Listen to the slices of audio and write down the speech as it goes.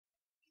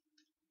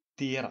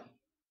theorem.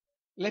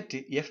 Let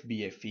f be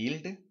a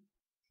field.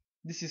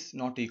 This is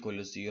not equal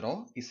to 0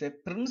 is a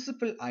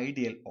principal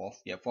ideal of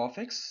f of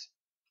x.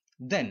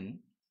 Then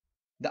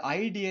the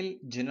ideal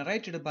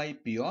generated by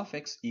p of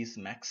x is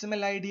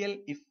maximal ideal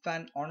if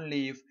and only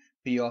if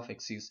p of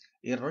x is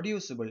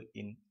irreducible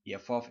in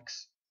f of x.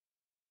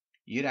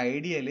 ഈ ഒരു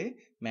ideal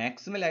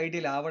maximal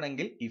ideal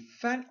ആവണമെങ്കിൽ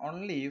if and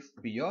only if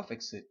P of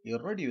X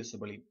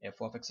irreducible in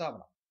F of X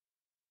ആവണം.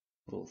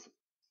 Proof.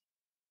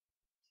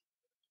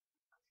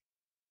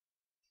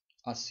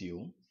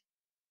 Assume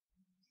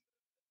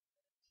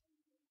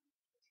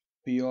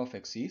p of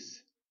x is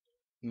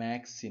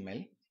maximal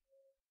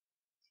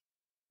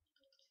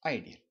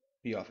ideal.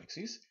 p of x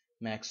is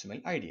maximal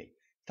ideal.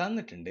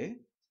 തന്നിട്ടുണ്ട്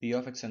p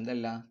of x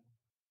എന്തല്ല,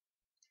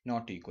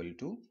 not equal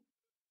to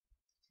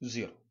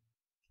 0.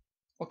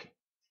 Okay,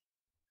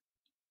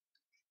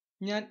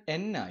 ഞാൻ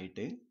n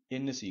ആയിട്ട്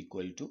n is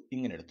equal to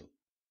ഇങ്ങനെ എടുത്തു.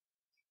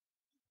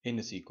 n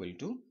is equal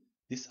to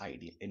this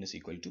ideal, n is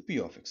equal to p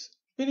of x.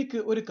 എനിക്ക്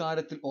ഒരു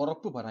കാര്യത്തിൽ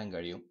ഉറപ്പ് പറയാൻ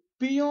കഴിയും,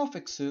 p of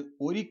x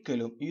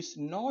ഒരിക്കലും is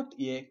not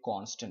a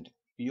constant.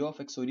 p of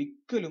x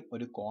ഒരിക്കലും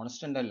ഒരു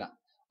കോൺസ്റ്റന്റ് അല്ല.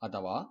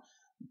 അഥവാ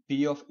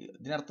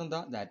ഇതിനർത്ഥം എന്താ,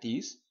 that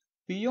is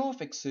p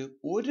of x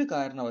ഒരു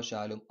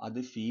കാരണവശാലും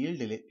അത്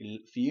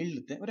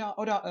ഫീൽഡിലത്തെ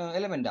ഒരു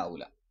എലമെന്റ്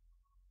ആവൂല.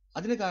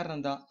 അതിന് കാരണം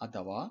എന്താ,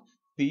 അഥവാ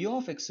p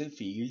of x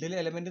ഫീൽഡിലെ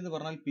എലമെന്റ് എന്ന്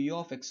പറഞ്ഞാൽ p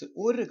of x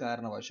ഒരു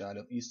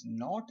കാരണവശാലും is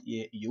not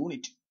a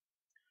unit.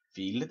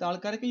 ഫീൽഡിലത്തെ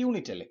ആൾക്കാരൊക്കെ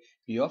യൂണിറ്റ് അല്ലേ,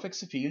 p of x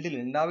ഫീൽഡിൽ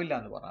ഉണ്ടാവില്ല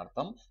എന്ന് പറഞ്ഞ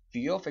അർത്ഥം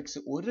p of x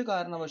ഒരു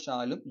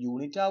കാരണവശാലും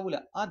യൂണിറ്റ് ആവൂല.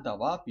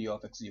 അഥവാ p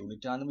of x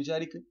യൂണിറ്റ് ആണെന്ന്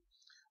വിചാരിക്കും.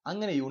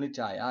 അങ്ങനെ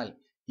യൂണിറ്റ് ആയാൽ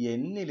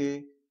എന്നില്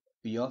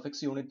p of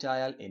x യൂണിറ്റ്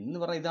ആയാൽ എന്ന്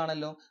പറഞ്ഞ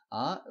ഇതാണല്ലോ,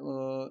 ആ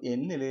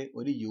എന്നില്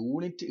ഒരു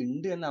യൂണിറ്റ്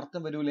ഉണ്ട് എന്ന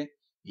അർത്ഥം വരൂലേ.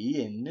 ഈ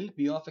എന്നിൽ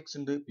p of x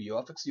ഉണ്ട്, p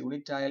of x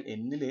യൂണിറ്റ് ആയാൽ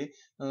എന്നില്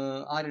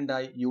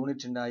ആരുണ്ടായി,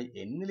 യൂണിറ്റ് ഉണ്ടായി.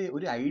 എന്നില്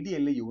ഒരു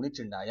ഐഡിയല്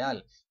യൂണിറ്റ് ഉണ്ടായാൽ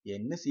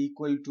n is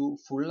equal to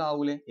full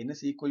ആവൂലേ, n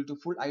is equal to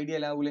full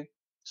ideal ആവൂലേ,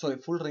 സോറി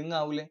ഫുൾ റിംഗ്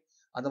ആവൂലേ.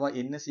 അഥവാ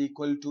n is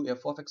equal to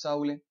f of x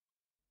ആവൂലേ.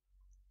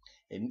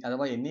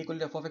 അഥവാ n equal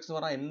to f of x എന്ന്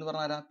പറഞ്ഞാൽ n എന്ന്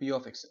പറഞ്ഞാൽ ആരാ, p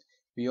of x.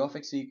 p of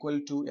x equal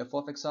to f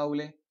of x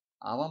ആവൂലേ,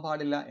 ആവാൻ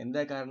പാടില്ല.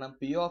 എന്താ കാരണം,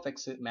 p of x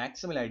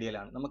maximal ideal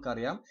ആണ്.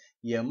 നമുക്കറിയാം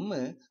m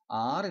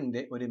r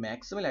ന്റെ ഒരു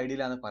മാക്സിമൽ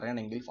ഐഡിയൽ ആണെന്ന്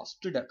പറയണമെങ്കിൽ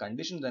ഫസ്റ്റ്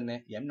കണ്ടീഷൻ തന്നെ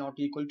m not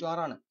equal to r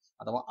ആണ്.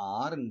 അഥവാ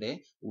r ന്റെ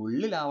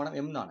ഉള്ളിലാവണം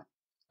m എന്നാണ്.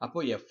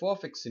 അപ്പോൾ f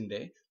of x ന്റെ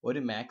ഒരു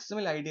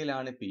മാക്സിമൽ ഐഡിയൽ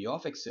ആണ് p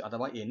of x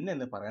അഥവാ n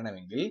എന്ന്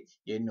പറയണമെങ്കിൽ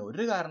n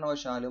ഒരു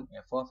കാരണവശാലും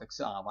f of x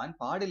ആവാൻ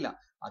പാടില്ല.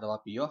 അഥവാ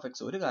p of x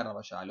ഒരു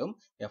കാരണവശാലും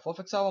f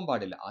of x ആവാൻ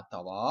പാടില്ല.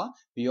 അഥവാ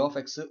p of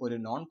x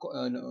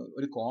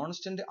ഒരു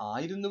കോൺസ്റ്റന്റ്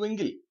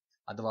ആയിരുന്നുവെങ്കിൽ,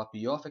 അഥവാ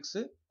p of x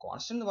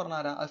കോൺസ്റ്റന്റ് എന്ന്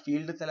പറഞ്ഞാൽ ആ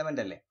ഫീൽഡിലത്തെ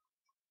എലമെന്റ് അല്ലേ,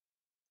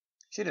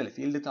 ശരിയല്ലേ,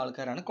 ഫീൽഡിലത്തെ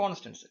ആൾക്കാരാണ്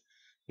കോൺസ്റ്റന്റ്സ്.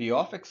 p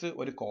of x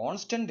ഒരു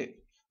കോൺസ്റ്റന്റ്,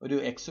 ഒരു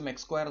എക്സും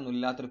എക്സ് സ്ക്വയർ ഒന്നും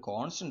ഇല്ലാത്തൊരു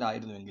constant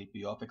ആയിരുന്നുവെങ്കിൽ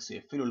p of x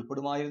f ൽ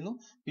ഉൾപ്പെടുമായിരുന്നു.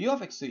 p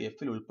of x f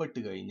ൽ ഉൾപ്പെട്ട്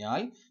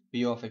കഴിഞ്ഞാൽ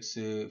p of x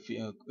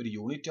ഒരു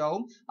യൂണിറ്റ്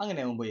ആവും. അങ്ങനെ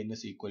ആകുമ്പോൾ n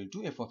is equal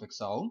to f of x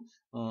ആവും,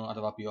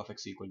 അഥവാ p of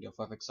x equal to f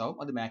of x ആവും.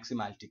 അത്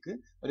മാക്സിമാലിറ്റിക്ക്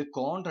ഒരു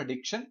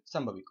കോൺട്രഡിക്ഷൻ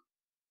സംഭവിക്കും.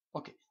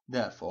 Okay,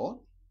 therefore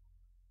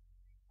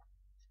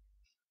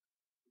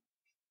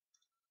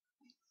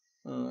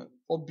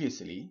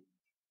obviously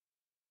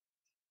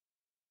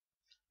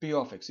p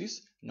of x is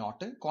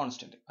not a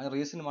constant. അത്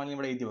റീസൺ വേണമെങ്കിൽ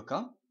ഇവിടെ എഴുതി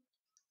വെക്കാം.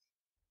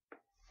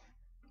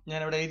 ഞാൻ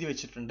ഇവിടെ എഴുതി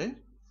വെച്ചിട്ടുണ്ട്,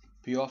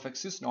 p of x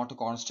is not a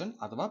constant.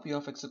 അഥവാ p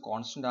of x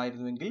കോൺസ്റ്റന്റ്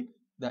ആയിരുന്നുവെങ്കിൽ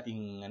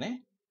ഇങ്ങനെ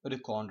ഒരു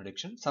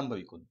കോൺട്രഡിക്ഷൻ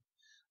സംഭവിക്കുന്നു.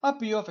 ആ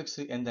p of x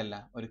എന്തല്ല,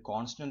 ഒരു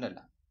കോൺസ്റ്റന്റ്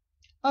അല്ല.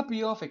 ആ p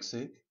of x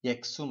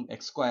എക്സും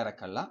എക്സ് സ്ക്വയർ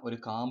ഒക്കെ ഉള്ള ഒരു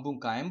കാമ്പും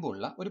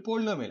ഉള്ള ഒരു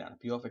പോളിനോമിയലാണ്.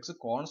 p of x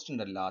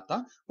കോൺസ്റ്റന്റ് അല്ലാത്ത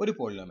ഒരു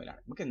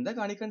പോളിനോമിയലാണ്. നമുക്ക് എന്താ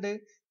കാണിക്കേണ്ടത്,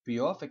 p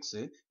of x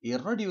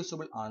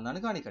irreducible ആണെന്നാണ്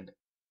കാണിക്കേണ്ടത്.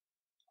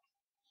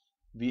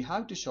 We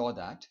have to show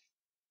that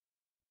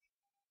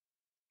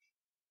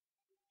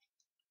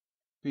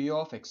p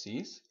of x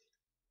is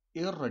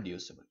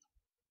irreducible.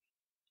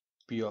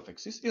 p of x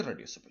is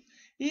irreducible.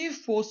 If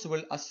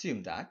possible, assume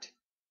that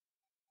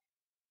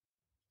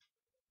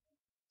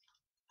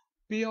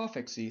p of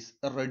x is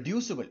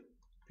reducible.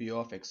 p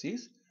of x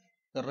is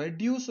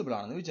reducible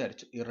ആണെന്ന്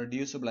വിചാരിച്ചു.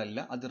 irreducible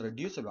അല്ല, അത്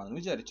reducible ആണെന്ന്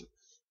വിചാരിച്ചു.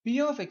 p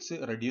of x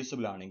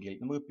reducible ആണെങ്കിൽ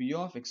നമുക്ക് p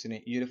of x നെ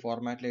ഈ ഒരു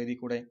ഫോർമാറ്റിൽ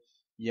എഴുതിക്കൂടെ,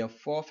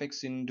 f of x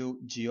into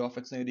g of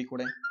x എന്ന്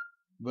എഴുതിക്കൂടെ,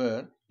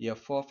 where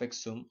f of x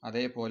ഉം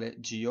അതേപോലെ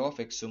g of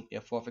x ഉം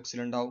f of x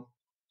ൽ ഉണ്ടാവും.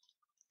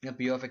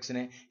 p of x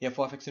നെ f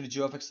of x into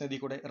g of x എന്ന്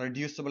എഴുതിക്കൂടെ,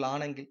 reducible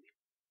ആണെങ്കിൽ.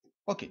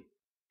 ഓക്കെ,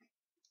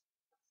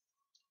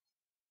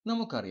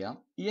 നമുക്കറിയാം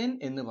n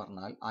എന്ന്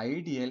പറഞ്ഞാൽ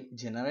ideal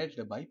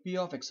generated by p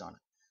of x ആണ്.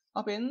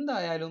 അപ്പൊ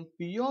എന്തായാലും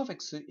p of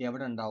x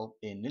എവിടെ ഉണ്ടാവും,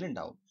 n ൽ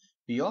ഉണ്ടാവും.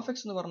 p of x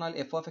എന്ന് പറഞ്ഞാൽ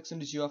f of x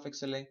into g of x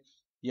അല്ലേ,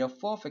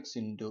 f of x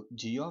into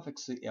g of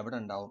x എവിടെ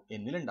ഉണ്ടാവും,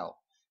 n ൽ ഉണ്ടാവും.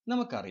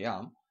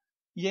 നമുക്കറിയാം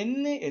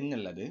n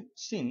എന്നുള്ളത്,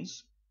 സിൻസ്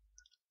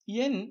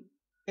n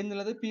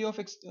എന്നുള്ളത് p of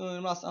x,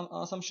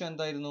 അസംഷൻ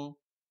എന്തായിരുന്നു,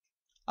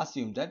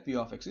 assume that p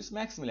of x is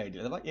maximal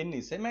ideal അഥവാ n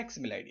is a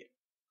maximal ideal.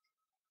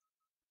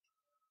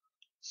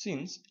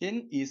 Since n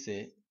is a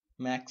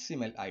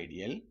maximal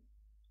ideal,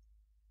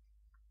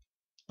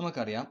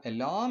 നമുക്കറിയാം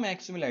എല്ലാ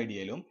മാക്സിമൽ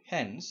ഐഡിയലും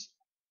hence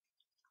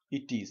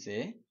it is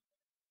a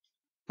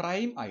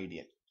prime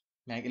ideal.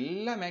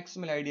 എല്ലാ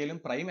maximal ഐഡിയലും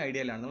prime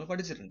ഐഡിയലാണ് നമ്മൾ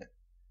പഠിച്ചിട്ടുണ്ട്.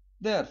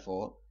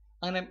 Therefore,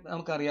 അങ്ങനെ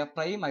നമുക്കറിയാം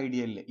prime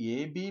ഐഡിയലിൽ A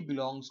B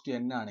belongs to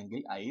N ആണെങ്കിൽ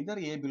either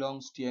A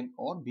belongs to N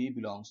or B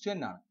belongs to N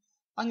ആണ്.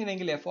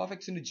 അങ്ങനെയെങ്കിൽ F of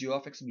X into G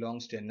of X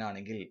belongs to N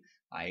ആണെങ്കിൽ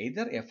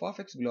either F of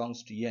X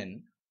belongs to N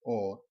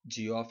or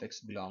G of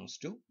X belongs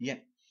to N.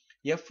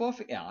 F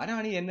of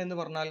ആരാണ് N എന്ന്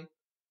പറഞ്ഞാൽ,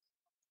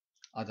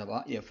 അഥവാ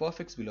F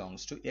of X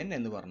belongs to N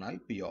എന്ന് പറഞ്ഞാൽ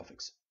P of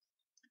X,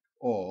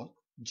 or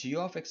G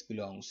of X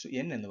belongs to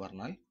N എന്ന്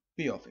പറഞ്ഞാൽ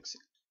P of X.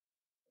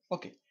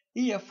 Okay,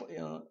 ഈ F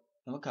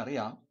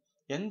നമുക്കറിയാം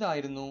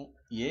എന്തായിരുന്നു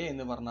എ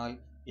എന്ന് പറഞ്ഞാൽ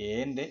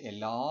എന്റെ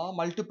എല്ലാ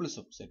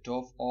മൾട്ടിപ്പിൾസും set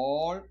of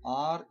all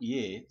are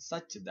A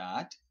such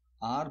that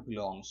are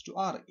belongs to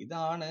R.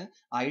 ഇതാണ്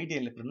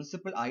ഐഡിയൽ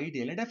പ്രിൻസിപ്പൽ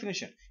ഐഡിയലിന്റെ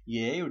ഡെഫിനിഷൻ,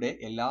 എയുടെ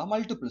എല്ലാ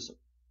മൾട്ടിപ്പിൾസും.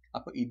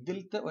 അപ്പൊ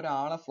ഇതിലത്തെ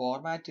ഒരാളെ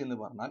ഫോർമാറ്റ് എന്ന്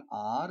പറഞ്ഞാൽ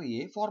ആർ എ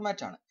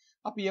ഫോർമാറ്റ് ആണ്.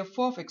 അപ്പൊ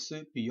F of X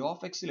P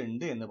of എക്സിൽ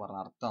ഉണ്ട് എന്ന്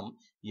പറഞ്ഞ അർത്ഥം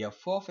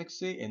എഫ് ഓഫ്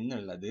എക്സ്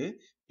എന്നുള്ളത്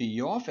പി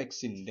ഓഫ്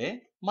എക്സിന്റെ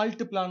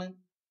മൾട്ടിപ്പിൾ ആണ്.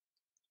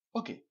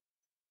 ഓക്കെ,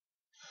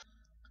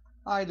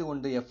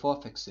 ആയതുകൊണ്ട് എഫ്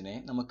ഓഫ് എക്സിനെ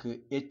നമുക്ക്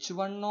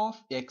h1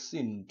 of X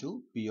into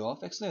P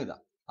of X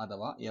എഴുതാം.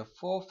 അഥവാ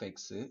എഫ് ഓഫ്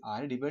എക്സ്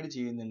ആര് ഡിവൈഡ്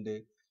ചെയ്യുന്നുണ്ട്,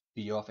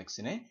 പി ഓഫ്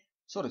എക്സിനെ,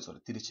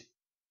 തിരിച്ച്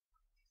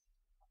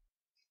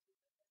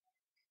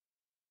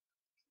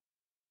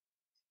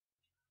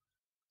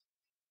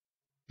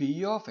P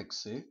of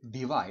X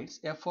divides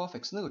F of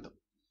X എന്ന് കിട്ടും.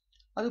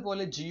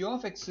 അതുപോലെ G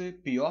of X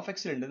P of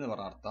എക്സിൽ ഉണ്ടെന്ന്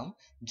പറഞ്ഞ അർത്ഥം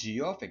G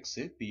of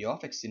X P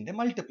of എക്സിന്റെ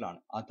മൾട്ടിപ്പിൾ ആണ്.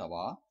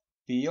 അഥവാ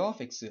പി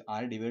ഓഫ് എക്സ്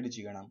ആര് ഡിവൈഡ്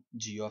ചെയ്യണം,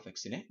 ജി ഓഫ്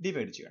എക്സിനെ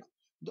ഡിവൈഡ് ചെയ്യണം.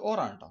 ഇത്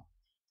ഓറാണ് കേട്ടോ.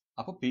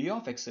 അപ്പൊ P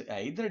of X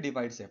either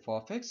divides F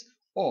of X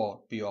or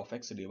P of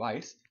X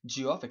divides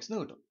G of X എന്ന്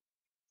കിട്ടും.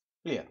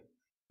 ക്ലിയർ?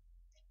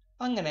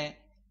 അങ്ങനെ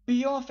P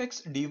of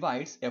X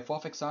divides F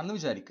of X ആണെന്ന്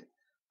വിചാരിക്കുക.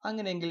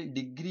 അങ്ങനെയെങ്കിൽ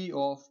degree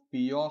of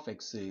P of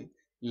X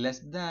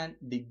less than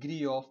degree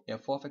of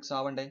F of X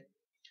ആവണ്ടേ?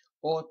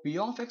 Or P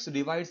of X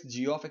divides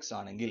G of X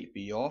ആണെങ്കിൽ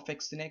P of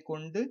എക്സിനെ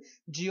കൊണ്ട്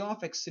G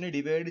of എക്സിനെ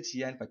divide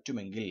ചെയ്യാൻ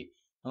പറ്റുമെങ്കിൽ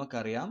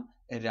നമുക്കറിയാം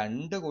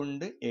 2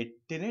 കൊണ്ട്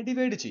 8നെ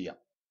ഡിവൈഡ് ചെയ്യാം.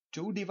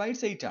 2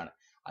 ഡിവൈഡ്സ് 8 ആണ്.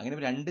 അങ്ങനെ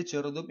 2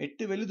 ചെറുതും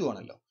 8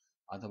 വലുതുമാണല്ലോ.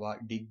 അഥവാ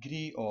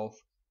degree of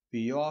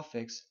P of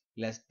X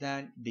less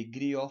than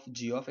degree of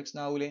G of X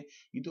ആവൂലേ?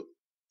 ഇത്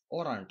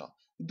ഓറാണ് കേട്ടോ.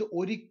 ഇത്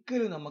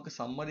ഒരിക്കലും നമുക്ക്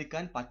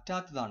സമ്മതിക്കാൻ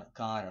പറ്റാത്തതാണ്.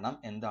 കാരണം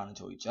എന്താണെന്ന്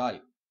ചോദിച്ചാൽ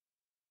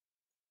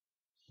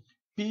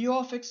P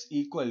of X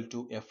equal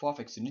to F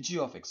of എക്സിന് ജി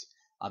ഓഫ് എക്സ്,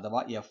 അഥവാ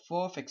എഫ്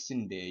ഓഫ്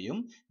എക്സിന്റെയും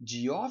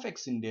ജി ഓഫ്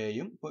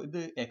എക്സിന്റെയും, ഇത്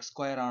എക്സ്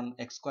സ്ക്വയർ ആണ്,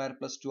 എക്സ് സ്ക്വയർ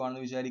പ്ലസ് 2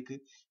 ആണെന്ന് വിചാരിക്ക്.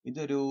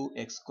 ഇതൊരു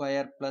X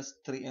square plus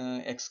 3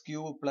 X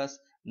cube plus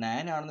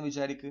 9 ആണെന്ന്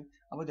വിചാരിക്ക്.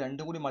 അപ്പൊ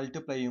രണ്ടും കൂടി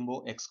മൾട്ടിപ്ലൈ ചെയ്യുമ്പോൾ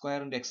X square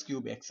into X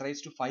cube X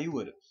raise to 5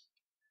 വരും.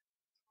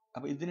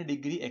 അപ്പൊ ഇതിന്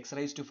degree X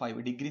raise to 5,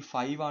 degree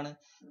 5 ആണ്.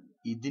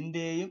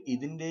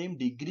 ഇതിന്റെയും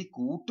ഡിഗ്രി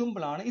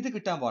കൂട്ടുമ്പോഴാണ് ഇത്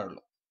കിട്ടാൻ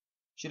പാടുള്ളൂ.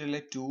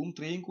 ശരിയല്ലേ? 2ഉം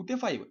 3യും കൂട്ടിയ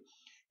 5.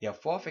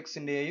 എഫ് ഓഫ്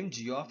എക്സിന്റെയും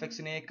ജി ഓഫ്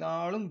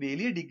എക്സിനേക്കാളും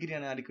വലിയ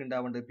ഡിഗ്രിയാണ് ആർക്ക്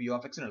ഉണ്ടാവേണ്ടത്, പി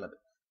ഓഫ് എക്സിനുള്ളത്.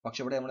 പക്ഷെ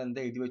ഇവിടെ നമ്മൾ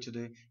എന്താ എഴുതി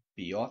വെച്ചത്,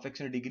 പി ഓഫ്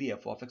എക്സിന്റെ ഡിഗ്രി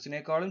എഫ് ഓഫ്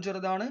എക്സിനേക്കാളും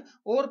ചെറുതാണ്,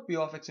 ഓർ പി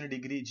ഓഫ് എക്സിന്റെ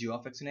ഡിഗ്രി ജി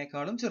ഓഫ്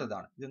എക്സിനേക്കാളും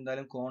ചെറുതാണ്. ഇത്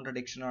എന്തായാലും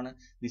കോൺട്രഡിക്ഷൻ ആണ്.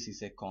 This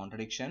is A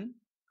contradiction.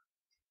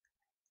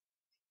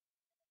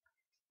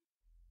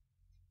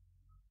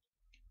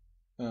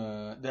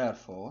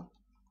 Therefore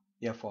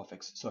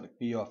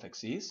p of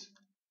x is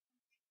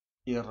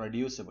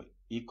irreducible.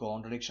 ഈ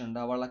കോൺട്രഡിക്ഷൻ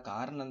ഉണ്ടാവാനുള്ള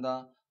കാരണം എന്താ?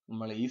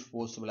 നമ്മൾ if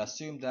possible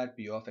assume that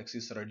p of x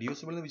is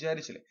reducible എന്ന്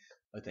വിചാരിച്ചില്ലേ?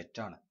 അത്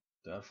തെറ്റാണ്.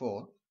 Therefore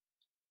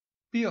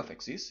p of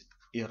x is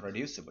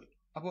irreducible.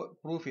 അപ്പോൾ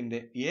പ്രൂഫിന്റെ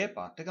A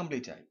പാർട്ട്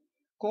കംപ്ലീറ്റ് ആയി.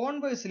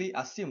 Conversely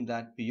assume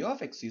that p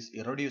of x is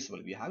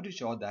irreducible. We have to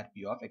show that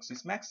p of x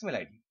is maximal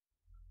ideal.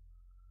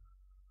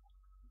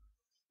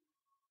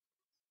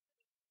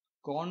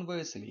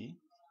 Conversely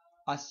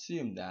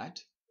assume that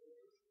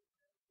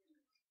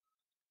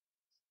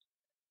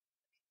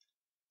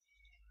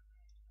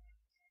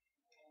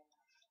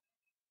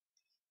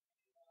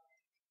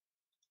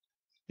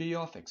p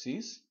of x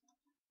is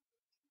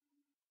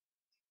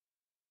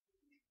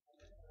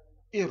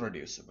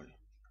irreducible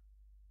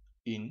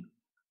in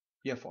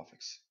f of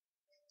x.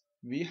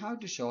 We have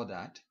to show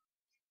that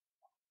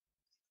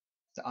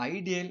the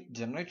ideal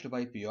generated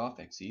by p of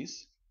x is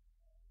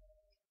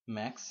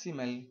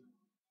maximal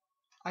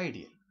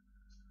ideal.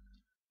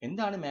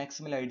 എന്താണ്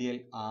maximal ideal?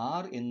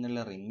 R എന്നുള്ള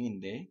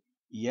റിങ്ങിന്റെ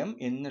M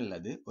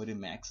എന്നുള്ളത് ഒരു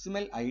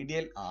maximal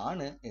ideal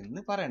ആണ്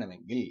എന്ന്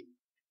പറയണമെങ്കിൽ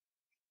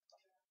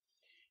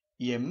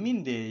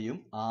എമ്മിന്റെയും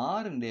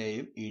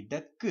ആറിന്റെയും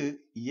ഇടക്ക്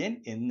n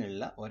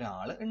എന്നുള്ള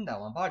ഒരാൾ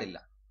ഉണ്ടാവാൻ പാടില്ല.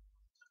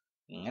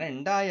 അങ്ങനെ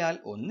ഉണ്ടായാൽ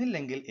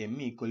ഒന്നില്ലെങ്കിൽ m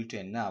ഈക്വൽ ടു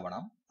n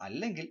ആവണം,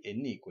 അല്ലെങ്കിൽ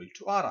n ഈക്വൽ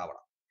ടു r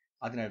ആവണം.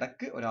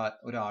 അതിനിടക്ക്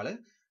ഒരാള്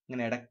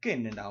ഇങ്ങനെ ഇടക്ക്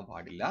n ഉണ്ടാവാൻ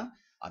പാടില്ല.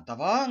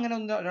 അഥവാ അങ്ങനെ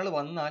ഒരാൾ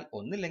വന്നാൽ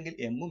ഒന്നില്ലെങ്കിൽ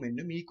m-ഉം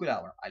n-ഉം ഈക്വൽ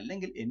ആവണം,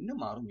 അല്ലെങ്കിൽ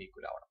n-ഉം r-ഉം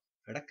ഈക്വൽ ആവണം.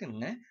 ഇടക്ക്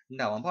ഇങ്ങനെ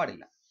ഉണ്ടാവാൻ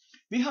പാടില്ല.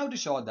 We have to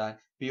show that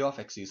p of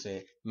x is a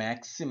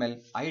maximal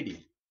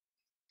ideal.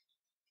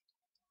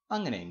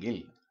 അങ്ങനെയെങ്കിൽ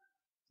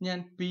ഞാൻ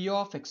p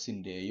of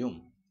x-ന്റെയും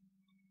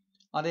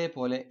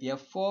അതേപോലെ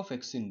f of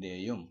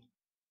x-ന്റെയും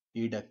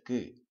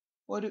ഇടക്ക്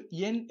ഒരു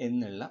n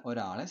എന്നുള്ള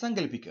ഒരാളെ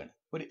സങ്കല്പിക്കുകയാണ്.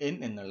 ഒരു n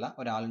എന്നുള്ള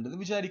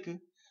ഒരാളുണ്ടെന്ന് വിചാരിക്ക്.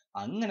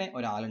 അങ്ങനെ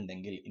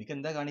ഒരാളുണ്ടെങ്കിൽ എനിക്ക്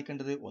എന്താ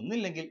കാണിക്കേണ്ടത്?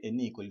 ഒന്നില്ലെങ്കിൽ n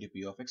equal to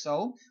P of X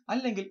ആവും,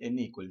 അല്ലെങ്കിൽ n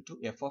equal to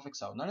F of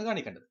X ആവും എന്നാണ്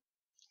കാണിക്കേണ്ടത്.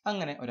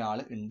 അങ്ങനെ ഒരാൾ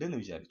ഉണ്ട് എന്ന്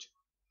വിചാരിച്ചു.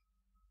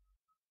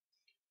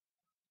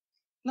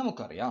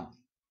 നമുക്കറിയാം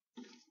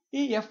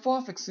ഈ എഫ്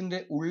ഓഫ് എക്സിന്റെ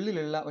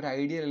ഉള്ളിലുള്ള ഒരു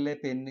ഐഡിയൽ അല്ലേ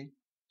പെൻ.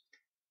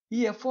 ഈ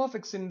എഫ് ഓഫ്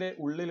എക്സിന്റെ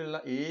ഉള്ളിലുള്ള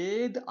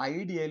ഏത്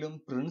ഐഡിയലും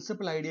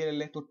പ്രിൻസിപ്പൽ ഐഡിയൽ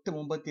അല്ലേ? തൊട്ട്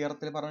മുമ്പ്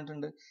തിയറത്തിൽ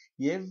പറഞ്ഞിട്ടുണ്ട്,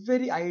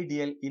 every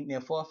ideal in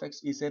F of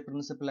X is A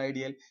principal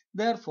ideal,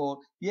 therefore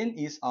n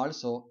is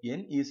also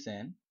n is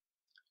an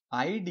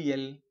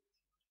ideal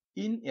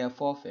in f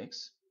of x,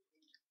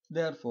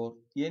 therefore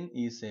n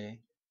is a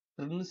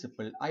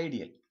principal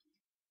ideal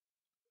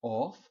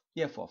of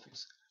f of x.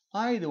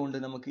 ആയതുകൊണ്ട്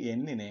നമുക്ക്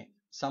n നെ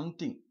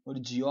something ഒരു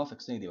g of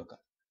x എന്ന് എഴുതി വെക്കാം.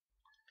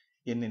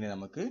 n നെ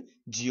നമുക്ക്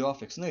g of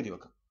x എന്ന് എഴുതി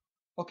വെക്കാം.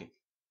 ഓക്കെ,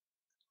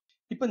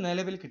 ഇപ്പൊ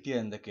നിലവിൽ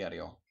കിട്ടിയത് എന്തൊക്കെ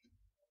അറിയോ?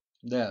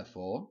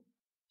 therefore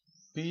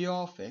p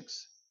of x,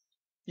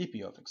 ഈ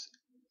p of x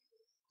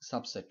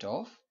subset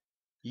of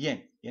n,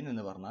 n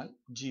എന്ന് പറഞ്ഞാൽ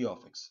g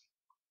of x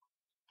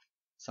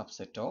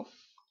subset of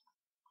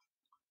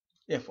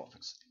f of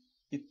x.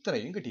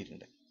 ഇത്രയും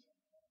കിട്ടിയിട്ടുണ്ട്.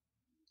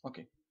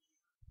 ഓക്കെ,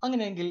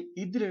 അങ്ങനെയെങ്കിൽ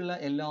ഇതിലുള്ള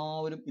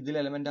എല്ലാവരും ഇതിൽ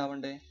എലമെന്റ്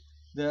ആവണ്ടേ?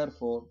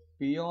 therefore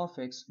p of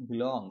x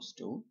belongs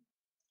to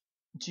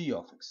g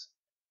of x.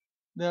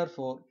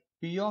 therefore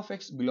p of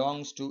x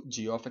belongs to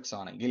g of x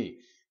ആണെങ്കിൽ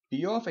p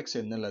of x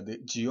എന്നുള്ളത്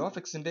g of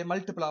x ന്റെ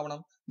മൾട്ടിപ്പിൾ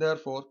ആവണം.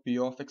 therefore p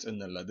of x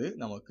എന്നുള്ളത്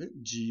നമുക്ക്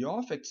g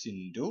of x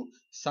into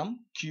some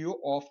q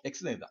of x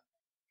എന്ന് എഴുതാം.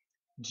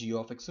 g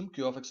of x ഉം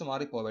q of x ഉം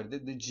മാറിപ്പോവരുത്,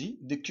 ഇത് g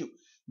ഇത് q.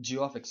 g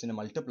of x ന്റെ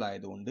മൾട്ടിപ്പിൾ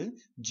ആയതുകൊണ്ട്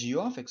g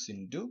of x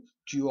into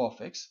q of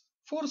x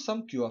for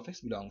some q of x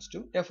belongs to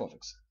f of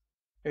x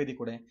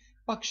എഴുതിക്കൂടെ?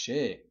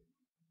 പക്ഷേ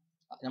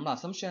നമ്മുടെ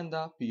അസംഷൻ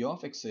എന്താ? p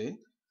of x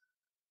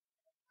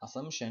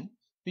assumption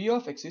p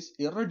of x is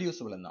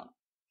irreducible എന്നാണ്.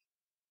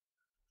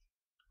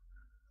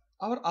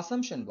 Our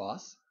assumption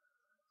was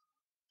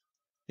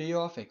p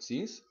of x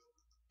is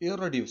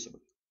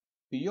irreducible.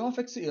 p of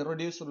x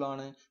irreducible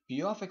ആണ്.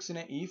 p of x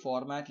നെ ഈ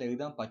ഫോർമാറ്റിൽ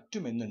എഴുതാൻ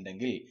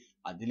പറ്റുമെന്നുണ്ടെങ്കിൽ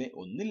അതിലെ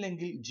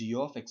ഒന്നില്ലെങ്കിൽ g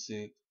of x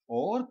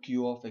or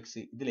q of x,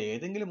 ഇതിൽ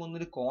ഏതെങ്കിലും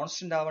ഒന്നൊരു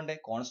കോൺസ്റ്റന്റ് ആവണ്ടേ?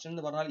 കോൺസ്റ്റന്റ്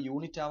എന്ന് പറഞ്ഞാൽ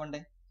യൂണിറ്റ്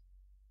ആവണ്ടേ?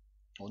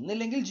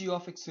 ഒന്നില്ലെങ്കിൽ g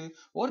of x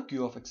or q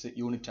of x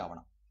unit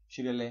ആവണം,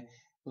 ശരിയല്ലേ?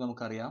 ഇപ്പൊ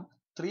നമുക്കറിയാം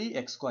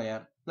 3x²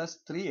 plus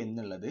 3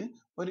 എന്നുള്ളത്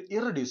ഒരു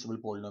ഇറഡ്യൂസിബിൾ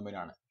പോളിനോമിയൽ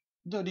ആണ്.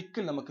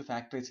 ഇതൊരിക്കലും നമുക്ക്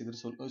ഫാക്ടറൈസ് ചെയ്തൊരു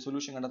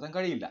സൊല്യൂഷൻ കണ്ടെത്താൻ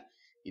കഴിയില്ല.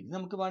 ഇത്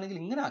നമുക്ക് വേണമെങ്കിൽ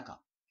ഇങ്ങനെ ആക്കാം.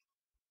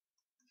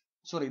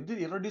 സോറി, ഇത്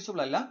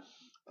ഇറഡ്യൂസിബിൾ അല്ല.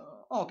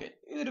 ഓക്കെ,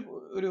 ഇതൊരു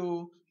ഒരു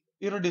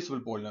ഇറഡ്യൂസിബിൾ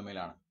പോളിനോമിയൽ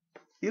ആണ്.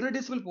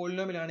 ഇറഡ്യൂസിബിൾ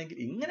പോളിനോമിയൽ ആണെങ്കിൽ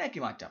ഇങ്ങനെ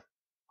ആക്കി മാറ്റാം.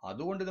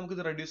 അതുകൊണ്ട് നമുക്ക്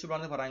ഇത് റെഡ്യൂസിബിൾ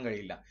ആണെന്ന് പറയാൻ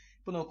കഴിയില്ല.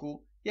 ഇപ്പൊ നോക്കൂ,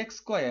 x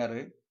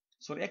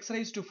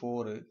raised to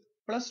 4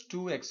 plus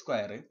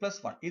 2x² plus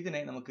 1,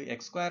 ഇതിനെ നമുക്ക്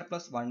x²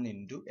 plus 1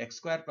 into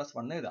x² plus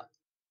 1 എഴുതാം.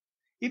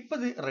 ഇപ്പൊ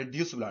ഇത്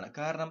റെഡ്യൂസിബിൾ ആണ്,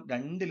 കാരണം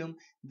രണ്ടിലും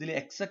ഇതിൽ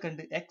x ഒക്കെ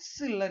ഉണ്ട്. x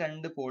ഉള്ള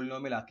രണ്ട്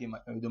പോളിനോമിയൽ ആക്കി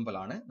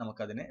എഴുതുമ്പോഴാണ്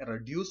നമുക്ക് അതിനെ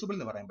റെഡ്യൂസിബിൾ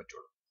എന്ന് പറയാൻ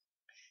പറ്റുള്ളൂ.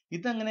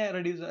 ഇതങ്ങനെ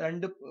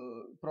രണ്ട്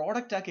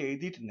പ്രോഡക്റ്റ് ആക്കി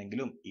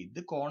എഴുതിയിട്ടുണ്ടെങ്കിലും ഇത്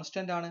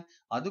കോൺസ്റ്റന്റ് ആണ്.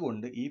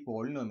 അതുകൊണ്ട് ഈ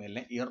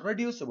പോളിനോമിയലിനെ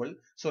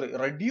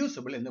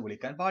റെഡ്യൂസിബിൾ എന്ന്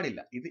വിളിക്കാൻ പാടില്ല.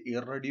 ഇത്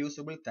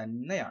ഇറഡ്യൂസിബിൾ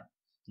തന്നെയാണ്.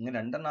 ഇങ്ങനെ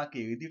രണ്ടെണ്ണാക്കി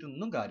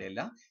എഴുതിയിട്ടൊന്നും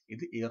കാര്യമല്ല,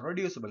 ഇത്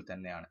ഇറഡ്യൂസിബിൾ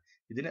തന്നെയാണ്.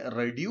 ഇതിനെ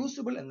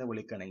റെഡ്യൂസിബിൾ എന്ന്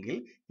വിളിക്കണമെങ്കിൽ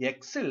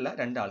x ഉള്ള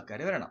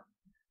രണ്ടാൾക്കാർ വരണം.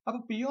 അപ്പൊ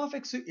p of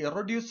x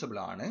ഇറഡ്യൂസിബിൾ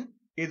ആണ്.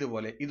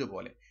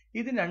 ഇതുപോലെ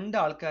ഇതിന്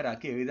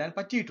രണ്ടാൾക്കാരാക്കി എഴുതാൻ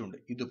പറ്റിയിട്ടുണ്ട്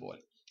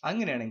ഇതുപോലെ.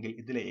 അങ്ങനെയാണെങ്കിൽ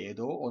ഇതിലെ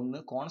ഏതോ ഒന്ന്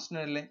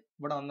കോൺസ്റ്റന്റ് അല്ലേ?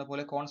 ഇവിടെ വന്ന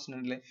പോലെ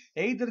കോൺസ്റ്റന്റ് അല്ലേ?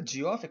 either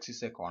g of x is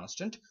a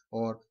constant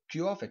or q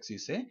of x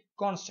is a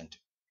constant.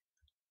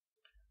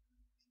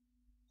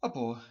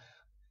 അപ്പോ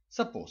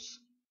സപ്പോസ്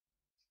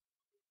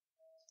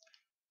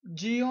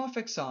g of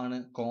x ആണ്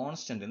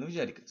കോൺസ്റ്റന്റ് എന്ന്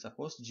വിചാരിക്കുക.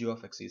 Suppose g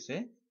of x is a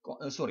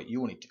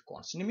unit.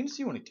 Constant means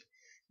unit.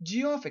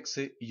 g of x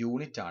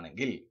unit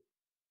ആണെങ്കിൽ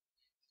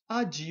ആ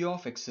g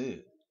of x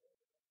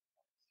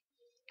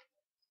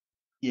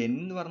n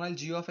എന്ന് പറഞ്ഞാൽ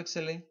g of x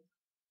അല്ലേ?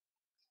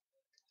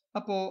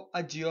 അപ്പോ ആ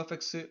g of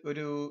x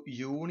ഒരു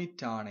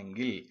യൂണിറ്റ്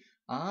ആണെങ്കിൽ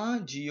ആ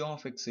g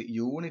of x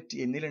യൂണിറ്റ്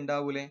എന്നിൽ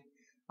ഉണ്ടാവൂലേ?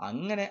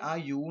 അങ്ങനെ ആ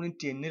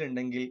യൂണിറ്റ് എന്നിൽ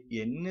ഉണ്ടെങ്കിൽ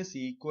n is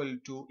equal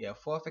to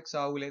f of x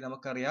ആവൂലേ?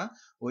 നമുക്കറിയാം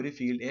ഒരു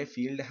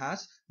ഫീൽഡ്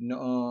ഹാസ്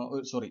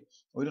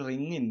ഒരു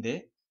റിങ്ങിന്റെ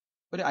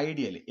ഒരു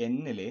ഐഡിയൽ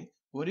n-ല്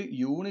ഒരു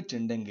യൂണിറ്റ്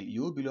ഉണ്ടെങ്കിൽ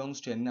u belongs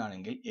to n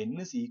ആണെങ്കിൽ n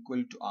is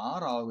equal to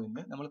r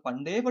ആവുമെന്ന് നമ്മൾ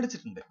പണ്ടേ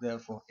പഠിച്ചിട്ടുണ്ട്.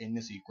 therefore n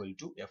is equal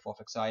to f of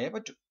x ആയേ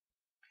പറ്റൂ.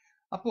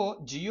 അപ്പോ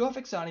g of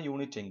x ആണ്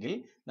യൂണിറ്റ് എങ്കിൽ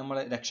നമ്മൾ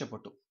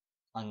രക്ഷപ്പെട്ടു.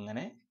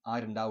 അങ്ങനെ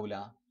ആരുണ്ടാവൂല,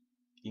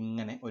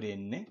 ഇങ്ങനെ ഒരു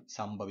n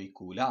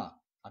സംഭവിക്കൂല.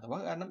 അഥവാ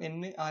കാരണം n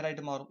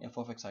ആരായിട്ട് മാറും? f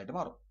of x ആയിട്ട്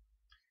മാറും.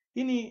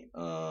 ഇനി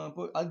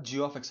ഇപ്പോൾ അത് g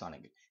of x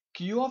ആണെങ്കിൽ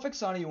q of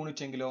x ആണ്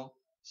unit എങ്കിലോ?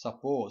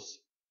 Suppose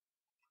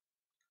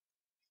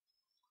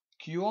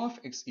q of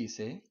x is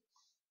a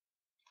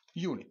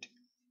unit.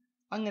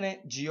 അങ്ങനെ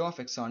g of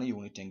x ആണ്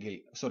യൂണിറ്റ് എങ്കിൽ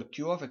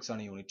q of x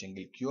ആണ് യൂണിറ്റ്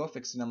എങ്കിൽ q of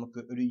x നമുക്ക്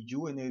ഒരു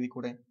u എന്ന്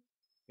എഴുതിക്കൂടെ?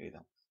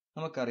 എഴുതാം.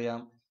 നമുക്കറിയാം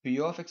p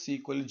of x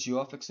equal g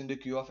of x into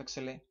q of x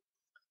അല്ലേ?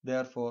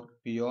 therefore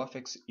p of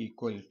x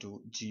equal to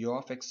g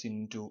of x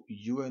into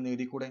u എന്ന്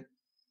എഴുതിക്കൂടെ?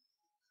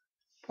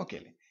 ഓക്കെ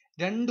അല്ലേ?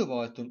 രണ്ടു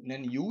ഭാഗത്തും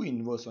ഞാൻ u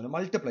ഇൻവേഴ്സ് കൊണ്ട്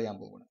മൾട്ടിപ്ലൈ ചെയ്യാൻ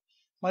പോകുന്നു.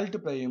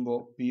 മൾട്ടിപ്ലൈ ചെയ്യുമ്പോൾ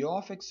P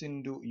of X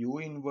into U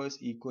inverse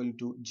equal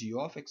to G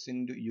of X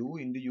into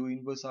U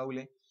inverse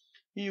ആവൂലേ?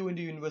 ഈ യു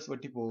ഇൻറ്റു യു ഇൻവേഴ്സ്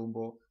വെട്ടി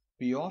പോകുമ്പോൾ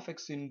P of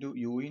X into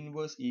U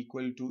inverse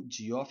equal to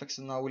G of X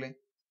എന്നാവൂലേ?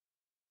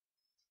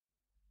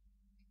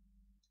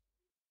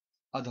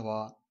 അഥവാ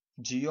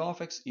G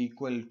of X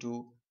equal to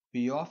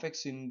P of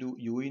X into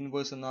U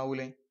inverse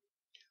എന്നാവൂലേ?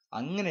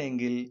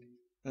 അങ്ങനെയെങ്കിൽ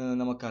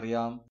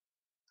നമുക്കറിയാം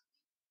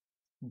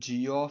G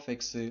of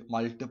X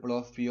multiple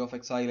of P of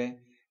X ആയില്ലേ?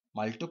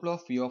 Multiple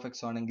of P of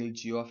X ആണെങ്കിൽ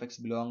G of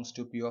X belongs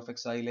to P of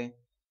X ആയില്ലേ?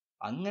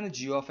 അങ്ങനെ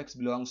G of X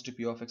belongs to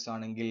P of X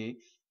ആണെങ്കിൽ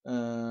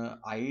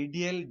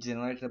ideal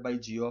generated by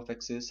G of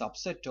X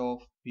subset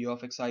of P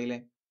of X ആയില്ലേ?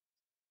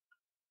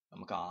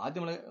 നമുക്ക്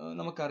ആദ്യം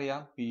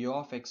നമുക്കറിയാം P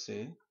of X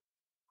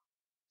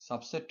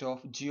subset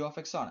of G of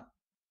X ആണ്.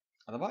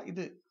 അഥവാ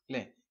ഇത്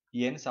അല്ലേ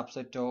N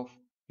subset of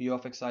P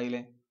of X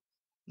ആയില്ലേ?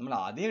 നമ്മൾ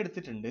ആദ്യം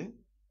എടുത്തിട്ടുണ്ട്.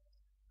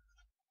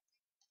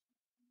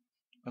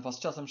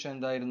 ഫസ്റ്റ് അസംഷൻ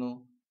എന്തായിരുന്നു?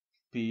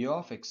 P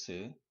of X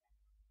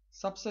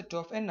subset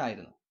of N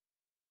ആയിരുന്നു.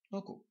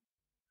 നോക്കൂ,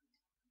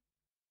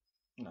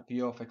 P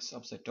of X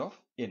subset of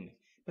N.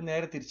 ഇപ്പൊ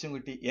നേരെ തിരിച്ചും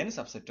കിട്ടി, N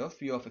subset of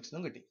P of X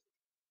എന്നും കിട്ടി.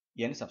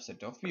 N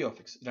subset of P of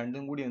X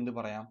രണ്ടും കൂടി എന്ത്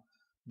പറയാം?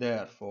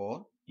 therefore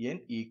n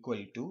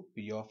equal to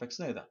P of X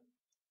എന്ന് എഴുതാം.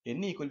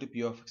 n equal to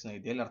P of X എന്ന്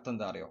എഴുതിയാൽ അർത്ഥം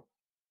എന്താ അറിയോ?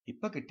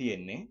 ഇപ്പൊ കിട്ടിയ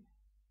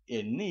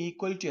n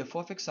equal to F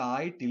of X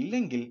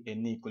ആയിട്ടില്ലെങ്കിൽ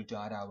n equal to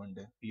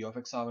ആരാവുന്നുണ്ട്? P of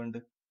X ആവുന്നുണ്ട്.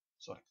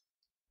 Sorry,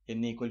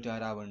 n equal to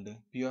ആരാവുന്നുണ്ട്?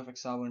 P of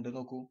X ആവുന്നുണ്ട്.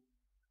 നോക്കൂ,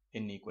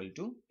 n equal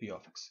to P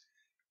of X.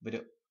 ഇവര്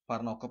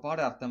പറഞ്ഞ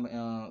ഒക്കെപ്പാടെ അർത്ഥം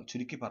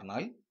ചുരുക്കി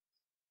പറഞ്ഞാൽ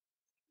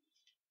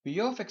പി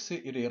ഓഫ് എക്സ്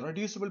ഒരു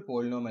ഇറഡ്യൂസിബിൾ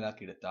പോളിനോമിയൽ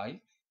ആക്കി എടുത്താൽ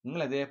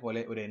നിങ്ങൾ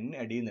അതേപോലെ ഒരു n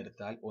അടിയിൽ നിന്ന്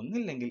എടുത്താൽ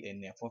ഒന്നില്ലെങ്കിൽ n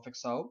എഫ് ഓഫ്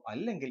എക്സ് ആവും,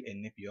 അല്ലെങ്കിൽ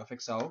n പി ഓഫ്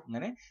എക്സ് ആവും.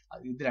 അങ്ങനെ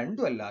ഇത്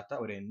രണ്ടും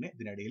അല്ലാത്ത ഒരു n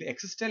ഇതിനിടയിൽ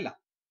എക്സിസ്റ്റ് അല്ല.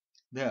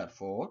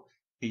 therefore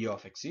p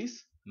of x is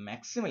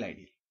maximal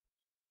ideal.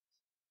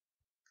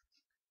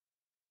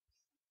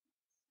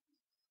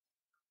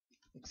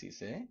 X is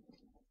a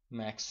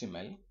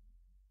maximal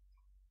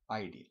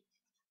ideal.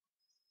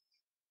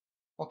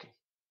 Okay.